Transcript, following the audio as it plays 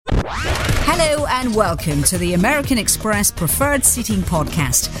Hello and welcome to the American Express Preferred Seating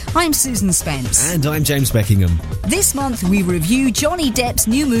Podcast. I'm Susan Spence. And I'm James Beckingham. This month we review Johnny Depp's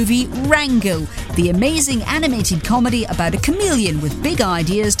new movie Rango, the amazing animated comedy about a chameleon with big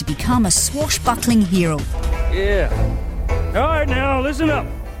ideas to become a swashbuckling hero. Yeah. All right, now listen up.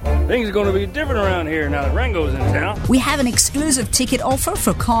 Things are going to be different around here now that Rango's in town. We have an exclusive ticket offer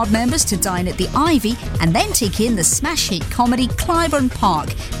for Cardmembers to dine at the Ivy and then take in the smash hit comedy Clybourne Park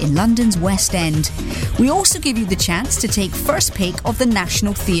in London's West End. We also give you the chance to take first pick of the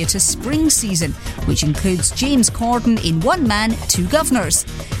National Theatre spring season, which includes James Corden in One Man, Two Guvnors.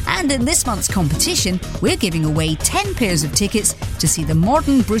 And in this month's competition, we're giving away 10 pairs of tickets to see the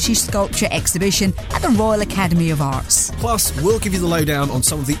Modern British Sculpture exhibition at the Royal Academy of Arts. Plus, we'll give you the lowdown on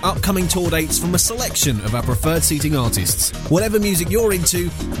some of the upcoming tour dates from a selection of our preferred seating artists. Whatever music you're into,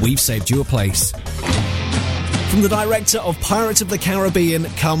 we've saved you a place. From the director of Pirates of the Caribbean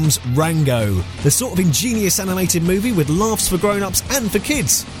comes Rango, the sort of ingenious animated movie with laughs for grown-ups and for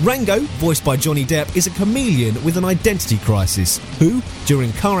kids. Rango, voiced by Johnny Depp, is a chameleon with an identity crisis who, during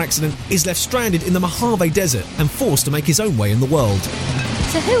a car accident, is left stranded in the Mojave Desert and forced to make his own way in the world.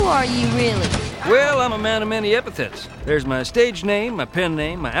 So who are you really? Well, I'm a man of many epithets. There's my stage name, my pen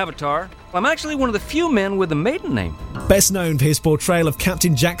name, my avatar. I'm actually one of the few men with a maiden name. Best known for his portrayal of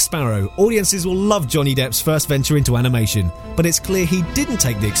Captain Jack Sparrow, audiences will love Johnny Depp's first venture into animation, but it's clear he didn't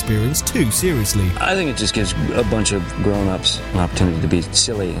take the experience too seriously. I think it just gives a bunch of grown-ups an opportunity to be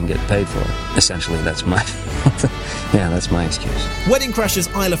silly and get paid for it. Essentially, that's my that's my excuse. Wedding Crashers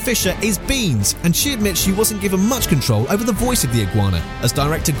Isla Fisher is Beans, and she admits she wasn't given much control over the voice of the iguana, as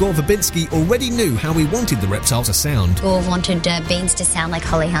director Gore Verbinski already knew how he wanted the reptile to sound. Gore wanted Beans to sound like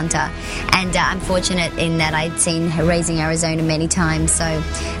Holly Hunter, and I'm fortunate in that I'd seen her Raising Arizona many times, so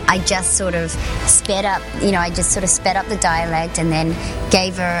I just sort of sped up the dialect and then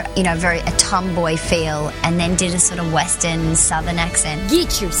gave her, a tomboy feel, and then did a sort of western southern accent.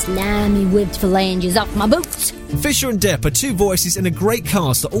 Get your slimy webbed phalanges off my boots. Fisher and Depp are two voices in a great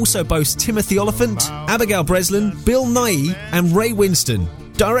cast that also boasts Timothy Oliphant, Abigail Breslin, Bill Nighy and Ray Winston.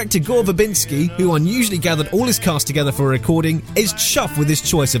 Director Gore Verbinski, who unusually gathered all his cast together for a recording, is chuffed with his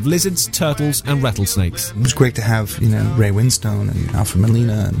choice of lizards, turtles and rattlesnakes. It was great to have, Ray Winstone and Alfred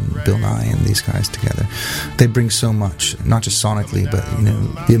Molina and Bill Nighy and these guys together. They bring so much, not just sonically, but,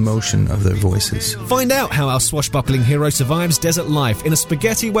 the emotion of their voices. Find out how our swashbuckling hero survives desert life in a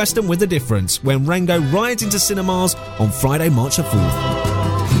spaghetti western with a difference when Rango rides into cinemas on Friday, March the 4th.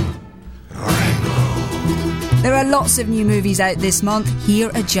 There are lots of new movies out this month.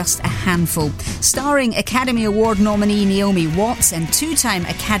 Here are just a handful. Starring Academy Award nominee Naomi Watts and two-time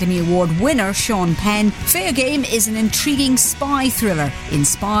Academy Award winner Sean Penn, Fair Game is an intriguing spy thriller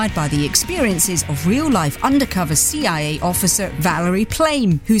inspired by the experiences of real-life undercover CIA officer Valerie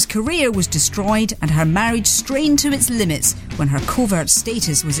Plame, whose career was destroyed and her marriage strained to its limits when her covert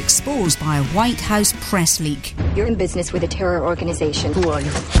status was exposed by a White House press leak. You're in business with a terror organization. Who are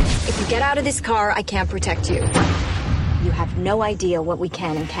you? If you get out of this car, I can't protect you. You have no idea what we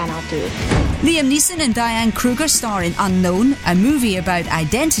can and cannot do. Liam Neeson and Diane Kruger star in Unknown, a movie about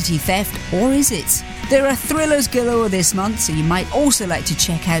identity theft, or is it? There are thrillers galore this month, so you might also like to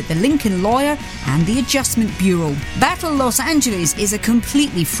check out The Lincoln Lawyer and The Adjustment Bureau. Battle Los Angeles is a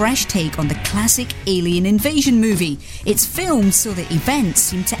completely fresh take on the classic alien invasion movie. It's filmed so that events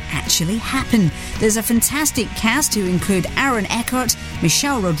seem to actually happen. There's a fantastic cast who include Aaron Eckhart,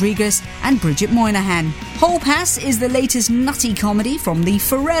 Michelle Rodriguez and Bridget Moynihan. Hall Pass is the latest nutty comedy from the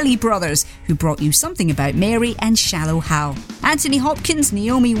Farrelly brothers, who brought you Something About Mary and Shallow Hal. Anthony Hopkins,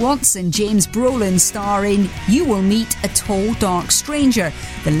 Naomi Watts and James Brolin star in You Will Meet a Tall Dark Stranger,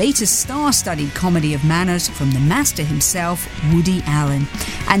 the latest star-studded comedy of manners from the master himself, Woody Allen.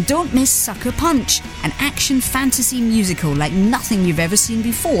 And don't miss Sucker Punch, an action fantasy musical like nothing you've ever seen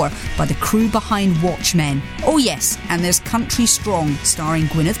before by the crew behind Watchmen. Oh yes, and there's Country Strong, starring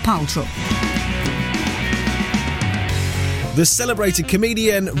Gwyneth Paltrow. The celebrated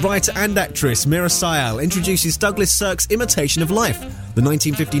comedian, writer and actress Mira Sayal introduces Douglas Sirk's Imitation of Life, the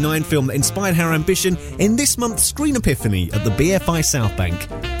 1959 film that inspired her ambition in this month's Screen Epiphany at the BFI South Bank.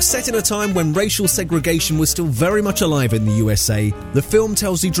 Set in a time when racial segregation was still very much alive in the USA, the film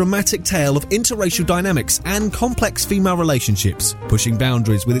tells the dramatic tale of interracial dynamics and complex female relationships, pushing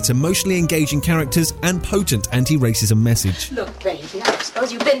boundaries with its emotionally engaging characters and potent anti-racism message. Look, baby, I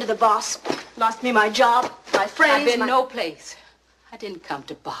suppose you've been to the boss. Lost me my job, my friends. I've been no place. I didn't come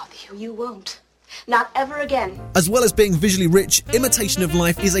to bother you. You won't. Not ever again. As well as being visually rich, Imitation of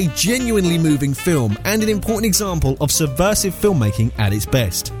Life is a genuinely moving film and an important example of subversive filmmaking at its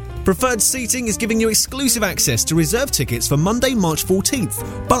best. Preferred Seating is giving you exclusive access to reserve tickets for Monday, March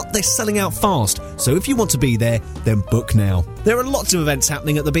 14th, but they're selling out fast, so if you want to be there, then book now. There are lots of events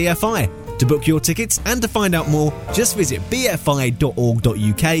happening at the BFI. To book your tickets and to find out more, just visit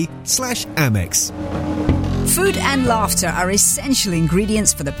bfi.org.uk/Amex. Food and laughter are essential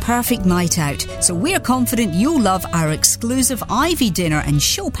ingredients for the perfect night out, so we're confident you'll love our exclusive Ivy dinner and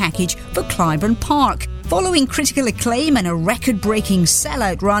show package for Clybourne Park. Following critical acclaim and a record-breaking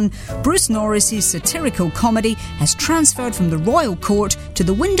sellout run, Bruce Norris's satirical comedy has transferred from the Royal Court to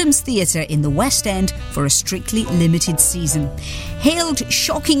the Wyndham's Theatre in the West End for a strictly limited season. Hailed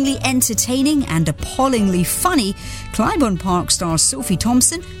shockingly entertaining and appallingly funny, Clybourne Park stars Sophie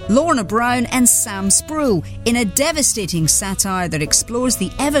Thompson, Lorna Brown and Sam Spruill in a devastating satire that explores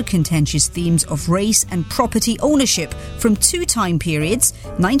the ever-contentious themes of race and property ownership from two time periods,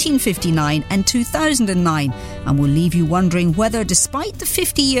 1959 and 2009, and will leave you wondering whether, despite the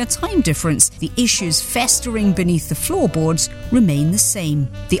 50-year time difference, the issues festering beneath the floorboards remain the same.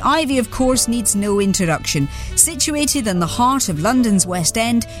 The Ivy, of course, needs no introduction. Situated in the heart of London's West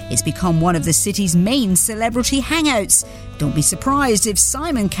End, it's become one of the city's main celebrity hangouts. Don't be surprised if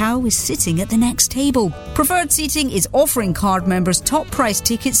Simon Cowell is sitting at the next table. Preferred Seating is offering card members top price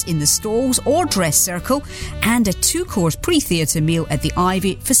tickets in the stalls or dress circle and a 2-course pre-theatre meal at the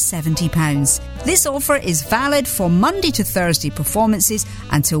Ivy for £70. This offer is valid for Monday to Thursday performances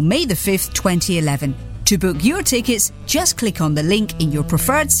until May the 5th, 2011. To book your tickets, just click on the link in your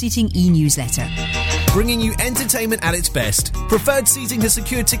Preferred Seating e-newsletter. Bringing you entertainment at its best, Preferred Seating has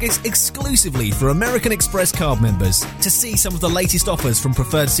secured tickets exclusively for American Express card members. To see some of the latest offers from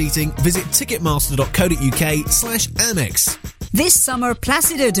Preferred Seating, visit ticketmaster.co.uk/Amex. This summer,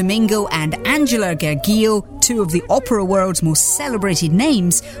 Placido Domingo and Angela Gargillo, two of the opera world's most celebrated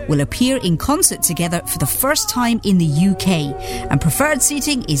names, will appear in concert together for the first time in the UK, and Preferred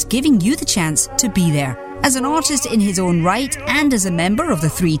Seating is giving you the chance to be there. As an artist in his own right and as a member of the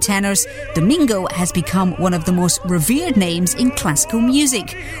Three Tenors, Domingo has become one of the most revered names in classical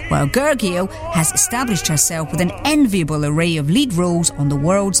music, while Gargillo has established herself with an enviable array of lead roles on the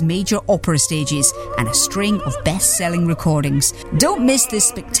world's major opera stages and a string of best-selling recordings. Don't miss this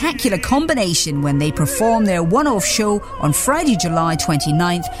spectacular combination when they perform their one-off show on Friday, July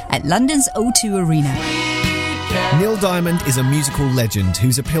 29th at London's O2 Arena. Neil Diamond is a musical legend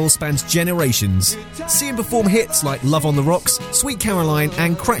whose appeal spans generations. See him perform hits like Love on the Rocks, Sweet Caroline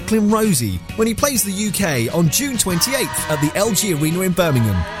and Cracklin' Rosie when he plays the UK on June 28th at the LG Arena in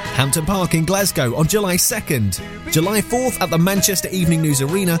Birmingham, Hampton Park in Glasgow on July 2nd, July 4th at the Manchester Evening News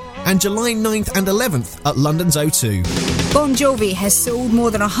Arena and July 9th and 11th at London's O2. Bon Jovi has sold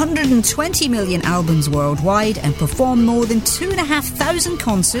more than 120 million albums worldwide and performed more than 2,500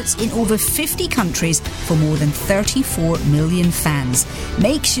 concerts in over 50 countries for more than 34 million fans.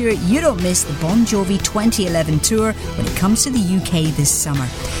 Make sure you don't miss the Bon Jovi 2011 tour when it comes to the UK this summer.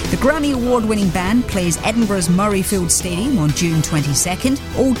 The Grammy Award-winning band plays Edinburgh's Murrayfield Stadium on June 22nd,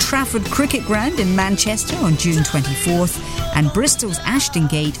 Old Trafford Cricket Ground in Manchester on June 24th, and Bristol's Ashton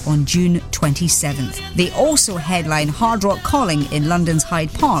Gate on June 27th. They also headline Hard Rock Calling in London's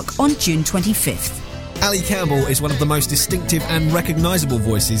Hyde Park on June 25th. Ali Campbell is one of the most distinctive and recognisable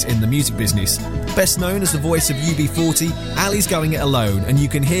voices in the music business. Best known as the voice of UB40, Ali's going it alone, and you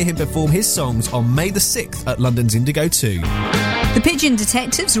can hear him perform his songs on May the 6th at London's Indigo 2. The Pigeon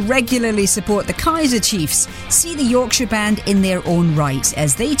Detectives regularly support the Kaiser Chiefs. See the Yorkshire band in their own right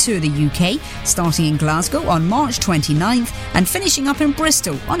as they tour the UK, starting in Glasgow on March 29th and finishing up in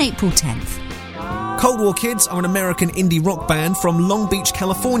Bristol on April 10th. Cold War Kids are an American indie rock band from Long Beach,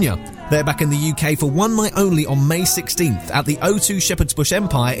 California. They're back in the UK for one night only on May 16th at the O2 Shepherd's Bush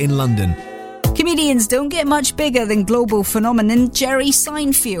Empire in London. Comedians don't get much bigger than global phenomenon Jerry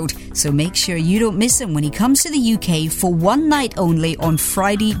Seinfeld, so make sure you don't miss him when he comes to the UK for one night only on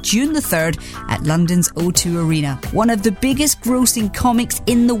Friday, June the 3rd at London's O2 Arena. One of the biggest grossing comics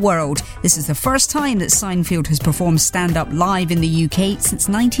in the world. This is the first time that Seinfeld has performed stand-up live in the UK since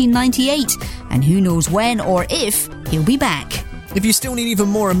 1998, and who knows when or if he'll be back. If you still need even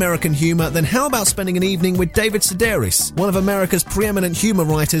more American humour, then how about spending an evening with David Sedaris, one of America's preeminent humour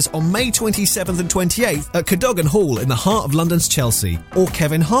writers, on May 27th and 28th at Cadogan Hall in the heart of London's Chelsea, or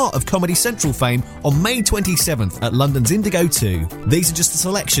Kevin Hart of Comedy Central fame on May 27th at London's Indigo 2. These are just a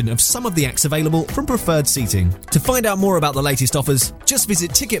selection of some of the acts available from Preferred Seating. To find out more about the latest offers, just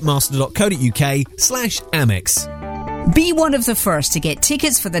visit ticketmaster.co.uk/Amex. Be one of the first to get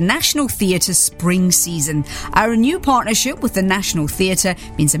tickets for the National Theatre spring season. Our new partnership with the National Theatre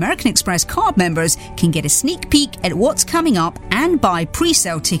means American Express card members can get a sneak peek at what's coming up and buy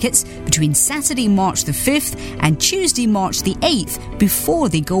pre-sale tickets between Saturday, March the 5th and Tuesday, March the 8th before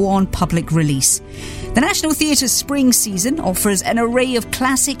they go on public release. The National Theatre's spring season offers an array of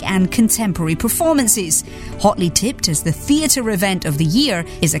classic and contemporary performances. Hotly tipped as the theatre event of the year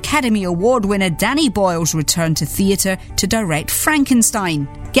is Academy Award winner Danny Boyle's return to theatre to direct Frankenstein.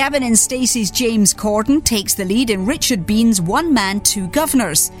 Gavin and Stacey's James Corden takes the lead in Richard Bean's One Man, Two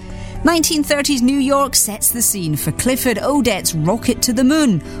Guvnors. 1930s New York sets the scene for Clifford Odets' Rocket to the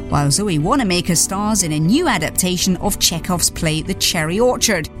Moon, while Zoe Wanamaker stars in a new adaptation of Chekhov's play The Cherry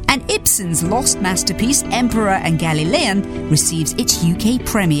Orchard. And Ibsen's lost masterpiece Emperor and Galilean receives its UK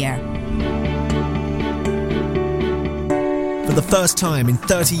premiere. For the first time in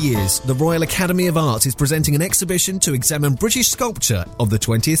 30 years, the Royal Academy of Arts is presenting an exhibition to examine British sculpture of the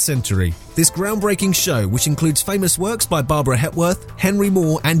 20th century. This groundbreaking show, which includes famous works by Barbara Hepworth, Henry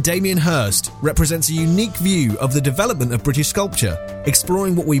Moore and Damien Hirst, represents a unique view of the development of British sculpture,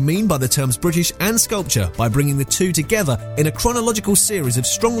 exploring what we mean by the terms British and sculpture by bringing the two together in a chronological series of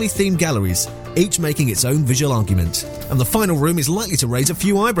strongly themed galleries, each making its own visual argument. And the final room is likely to raise a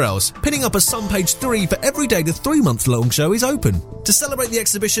few eyebrows, pinning up a Sun page 3 for every day the 3-month-long show is open. To celebrate the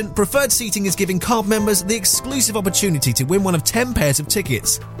exhibition, Preferred Seating is giving card members the exclusive opportunity to win one of 10 pairs of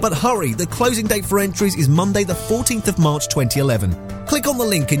tickets. But hurry, the closing date for entries is Monday the 14th of March 2011. Click on the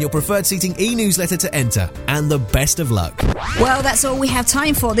link in your Preferred Seating e-newsletter to enter, and the best of luck. Well, that's all we have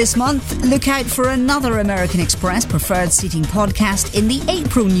time for this month. Look out for another American Express Preferred Seating podcast in the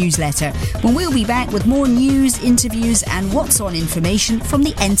April newsletter, when we'll be back with more news, interviews and what's on information from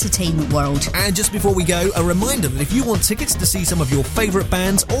the entertainment world. And just before we go, a reminder that if you want tickets to see some of your favourite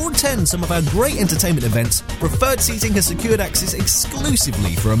bands or attend some of our great entertainment events, Preferred Seating has secured access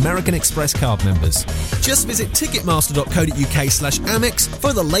exclusively for American Express card members. Just visit ticketmaster.co.uk/Amex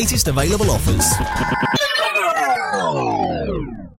for the latest available offers.